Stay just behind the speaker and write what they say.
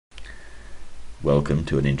Welcome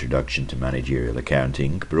to an introduction to managerial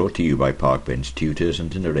accounting, brought to you by Parkbench Tutors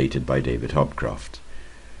and narrated by David Hopcroft.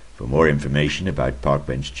 For more information about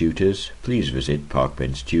Parkbench Tutors, please visit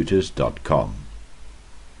parkbenchtutors.com.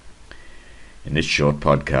 In this short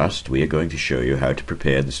podcast, we are going to show you how to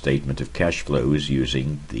prepare the statement of cash flows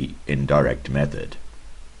using the indirect method.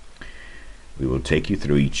 We will take you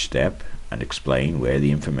through each step and explain where the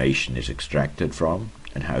information is extracted from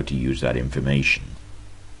and how to use that information.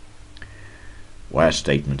 Why are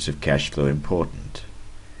statements of cash flow important?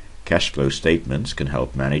 Cash flow statements can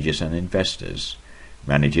help managers and investors.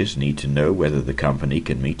 Managers need to know whether the company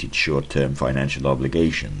can meet its short-term financial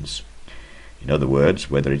obligations. In other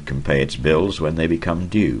words, whether it can pay its bills when they become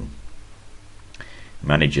due.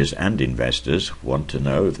 Managers and investors want to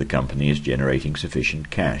know if the company is generating sufficient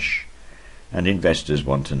cash, and investors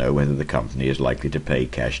want to know whether the company is likely to pay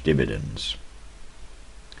cash dividends.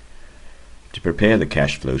 To prepare the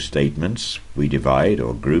cash flow statements, we divide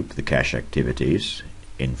or group the cash activities,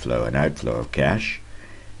 inflow and outflow of cash,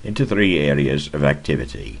 into three areas of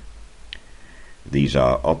activity. These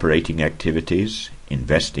are operating activities,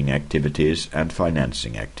 investing activities, and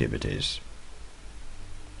financing activities.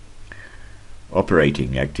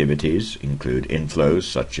 Operating activities include inflows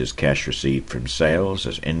such as cash received from sales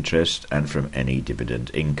as interest and from any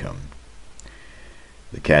dividend income.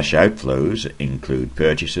 The cash outflows include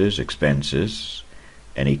purchases, expenses,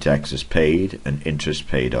 any taxes paid, and interest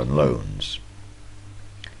paid on loans.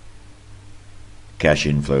 Cash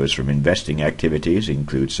inflows from investing activities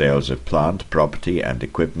include sales of plant, property, and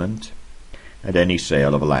equipment, and any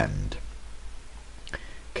sale of land.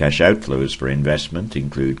 Cash outflows for investment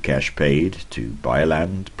include cash paid to buy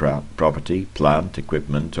land, property, plant,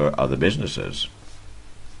 equipment, or other businesses.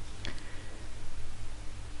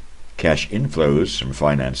 Cash inflows from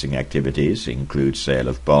financing activities include sale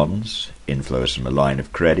of bonds, inflows from a line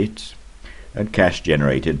of credit, and cash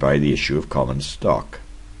generated by the issue of common stock.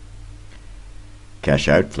 Cash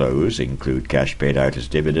outflows include cash paid out as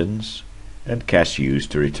dividends and cash used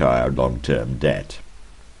to retire long-term debt.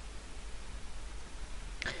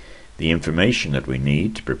 The information that we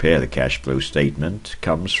need to prepare the cash flow statement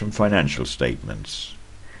comes from financial statements.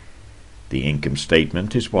 The income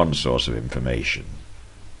statement is one source of information.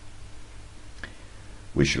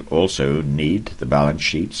 We shall also need the balance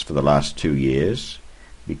sheets for the last 2 years,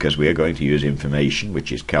 because we are going to use information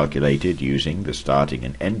which is calculated using the starting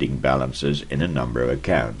and ending balances in a number of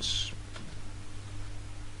accounts.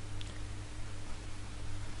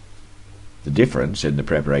 The difference in the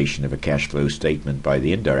preparation of a cash flow statement by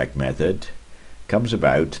the indirect method comes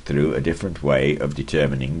about through a different way of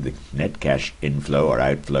determining the net cash inflow or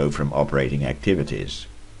outflow from operating activities.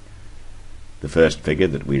 The first figure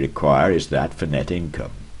that we require is that for net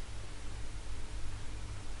income.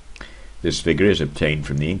 This figure is obtained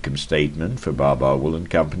from the income statement for Barbar Wool &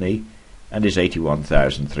 Company and is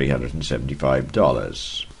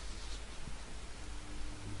 $81,375.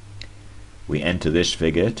 We enter this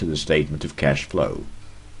figure to the statement of cash flow.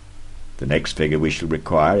 The next figure we shall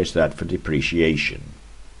require is that for depreciation.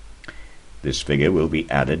 This figure will be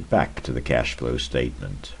added back to the cash flow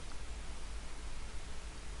statement.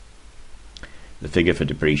 The figure for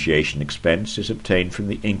depreciation expense is obtained from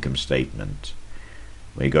the income statement.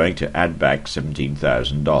 We're going to add back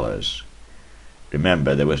 $17,000.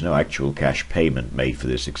 Remember, there was no actual cash payment made for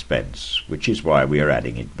this expense, which is why we are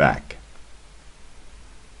adding it back.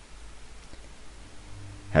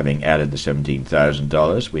 Having added the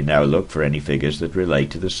 $17,000, we now look for any figures that relate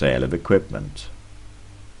to the sale of equipment.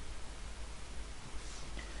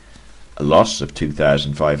 A loss of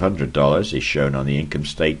 $2,500 is shown on the income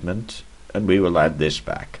statement, and we will add this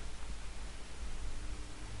back.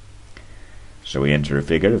 So we enter a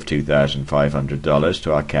figure of $2,500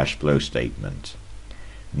 to our cash flow statement.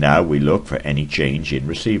 Now we look for any change in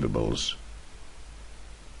receivables.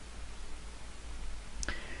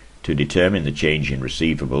 To determine the change in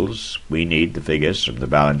receivables, we need the figures from the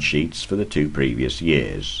balance sheets for the 2 previous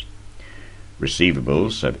years.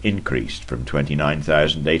 Receivables have increased from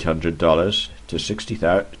 $29,800 to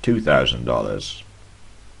 $62,000.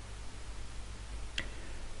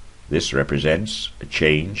 This represents a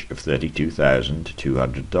change of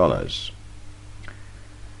 $32,200.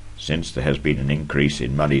 Since there has been an increase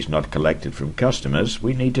in monies not collected from customers,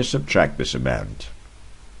 we need to subtract this amount.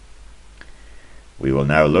 We will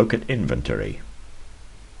now look at inventory.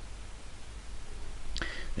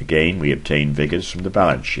 Again, we obtain figures from the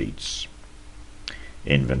balance sheets.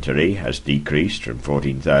 Inventory has decreased from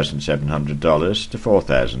 $14,700 to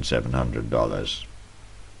 $4,700.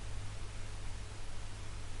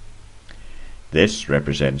 This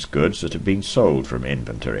represents goods that have been sold from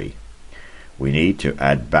inventory. we need to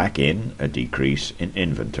add back in a decrease in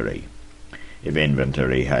inventory. If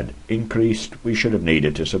inventory had increased, we should have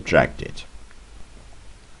needed to subtract it.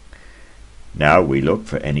 Now we look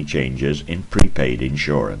for any changes in prepaid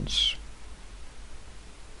insurance.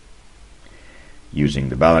 Using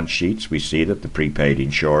the balance sheets, we see that the prepaid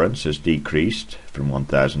insurance has decreased from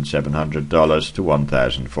 $1,700 to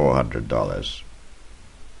 $1,400.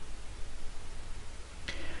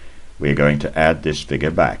 We are going to add this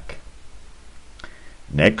figure back.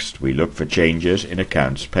 Next, we look for changes in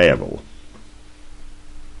accounts payable.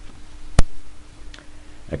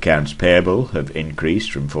 Accounts payable have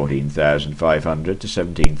increased from $14,500 to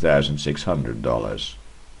 $17,600.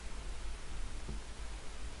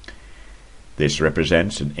 This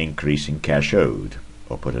represents an increase in cash owed,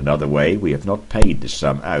 or put another way, we have not paid this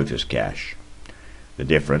sum out as cash. The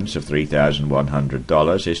difference of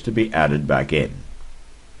 $3,100 is to be added back in.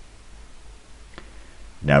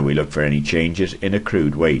 Now we look for any changes in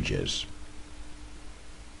accrued wages.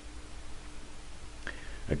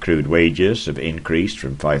 Accrued wages have increased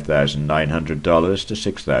from $5,900 to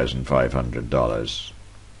 $6,500.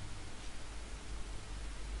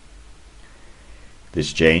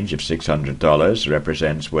 This change of $600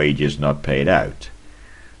 represents wages not paid out,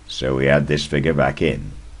 so we add this figure back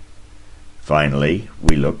in. Finally,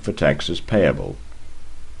 we look for taxes payable.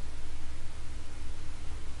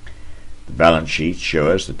 The balance sheet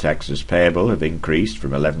shows that taxes payable have increased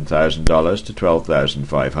from $11,000 to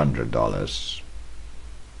 $12,500.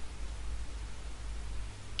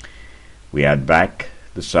 We add back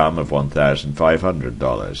the sum of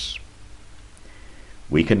 $1,500.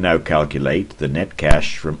 We can now calculate the net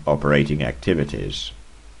cash from operating activities.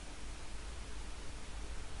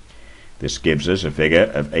 This gives us a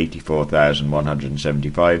figure of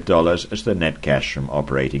 $84,175 as the net cash from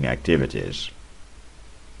operating activities.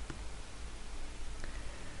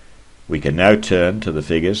 We can now turn to the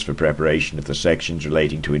figures for preparation of the sections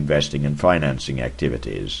relating to investing and financing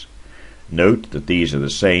activities. Note that these are the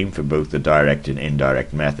same for both the direct and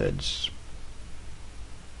indirect methods.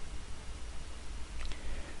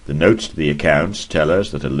 The notes to the accounts tell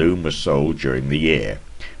us that a loom was sold during the year.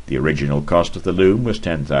 The original cost of the loom was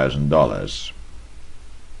 $10,000.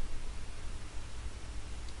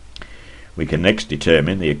 We can next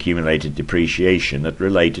determine the accumulated depreciation that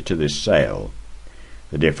related to this sale.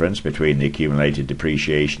 The difference between the accumulated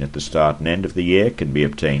depreciation at the start and end of the year can be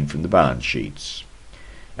obtained from the balance sheets,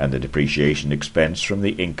 and the depreciation expense from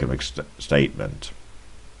the income statement.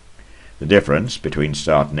 The difference between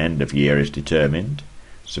start and end of year is determined.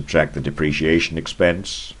 Subtract the depreciation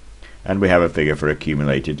expense, and we have a figure for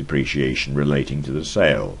accumulated depreciation relating to the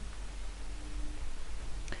sale.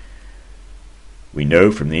 We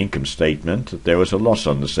know from the income statement that there was a loss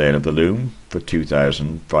on the sale of the loom for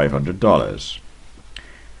 $2,500.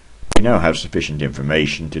 We now have sufficient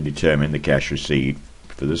information to determine the cash received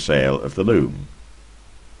for the sale of the loom.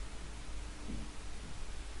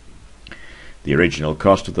 The original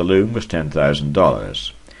cost of the loom was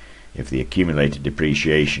 $10,000. If the accumulated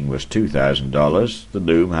depreciation was $2,000, the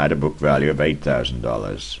loom had a book value of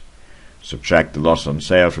 $8,000. Subtract the loss on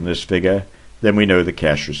sale from this figure, then we know the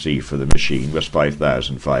cash received for the machine was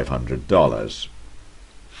 $5,500.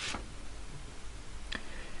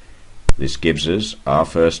 This gives us our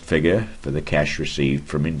first figure for the cash received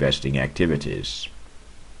from investing activities.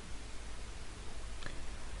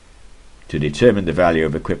 To determine the value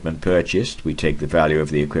of equipment purchased, we take the value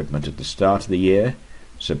of the equipment at the start of the year,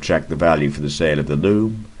 subtract the value for the sale of the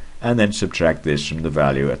loom, and then subtract this from the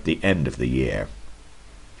value at the end of the year.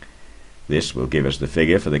 This will give us the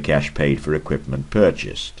figure for the cash paid for equipment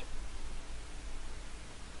purchased.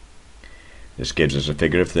 This gives us a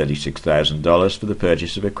figure of $36,000 for the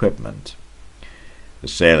purchase of equipment. The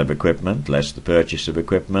sale of equipment less the purchase of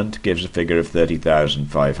equipment gives a figure of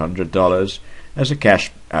 $30,500 as a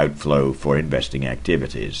cash outflow for investing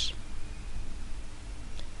activities.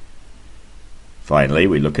 Finally,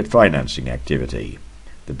 we look at financing activity.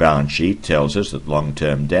 The balance sheet tells us that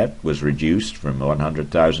long-term debt was reduced from $100,000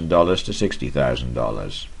 to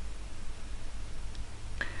 $60,000.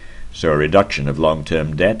 So a reduction of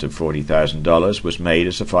long-term debt of $40,000 was made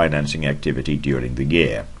as a financing activity during the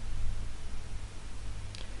year.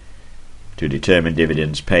 To determine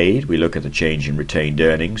dividends paid, we look at the change in retained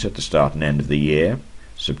earnings at the start and end of the year,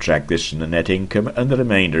 subtract this from the net income, and the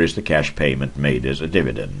remainder is the cash payment made as a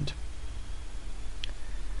dividend.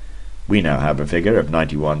 We now have a figure of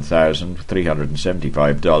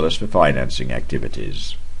 $91,375 for financing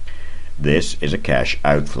activities. This is a cash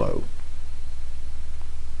outflow.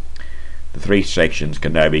 The three sections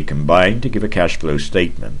can now be combined to give a cash flow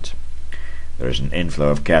statement. There is an inflow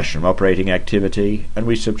of cash from operating activity, and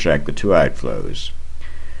we subtract the two outflows.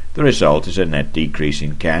 The result is a net decrease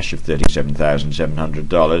in cash of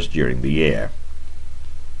 $37,700 during the year.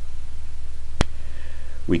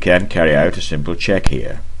 We can carry out a simple check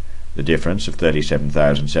here. The difference of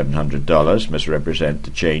 $37,700 must represent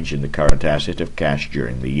the change in the current asset of cash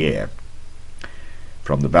during the year.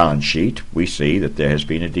 From the balance sheet, we see that there has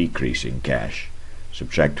been a decrease in cash.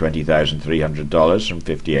 Subtract $20,300 from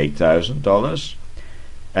 $58,000,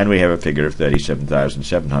 and we have a figure of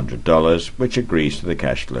 $37,700, which agrees to the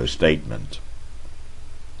cash flow statement.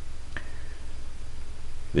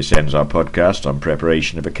 This ends our podcast on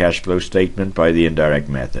preparation of a cash flow statement by the indirect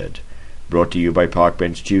method, brought to you by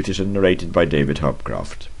Parkbench Tutors and narrated by David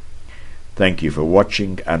Hopcroft. Thank you for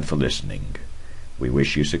watching and for listening. We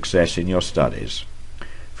wish you success in your studies.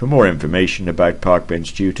 For more information about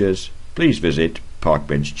Parkbench Tutors, please visit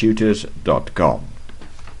parkbenchtutors.com.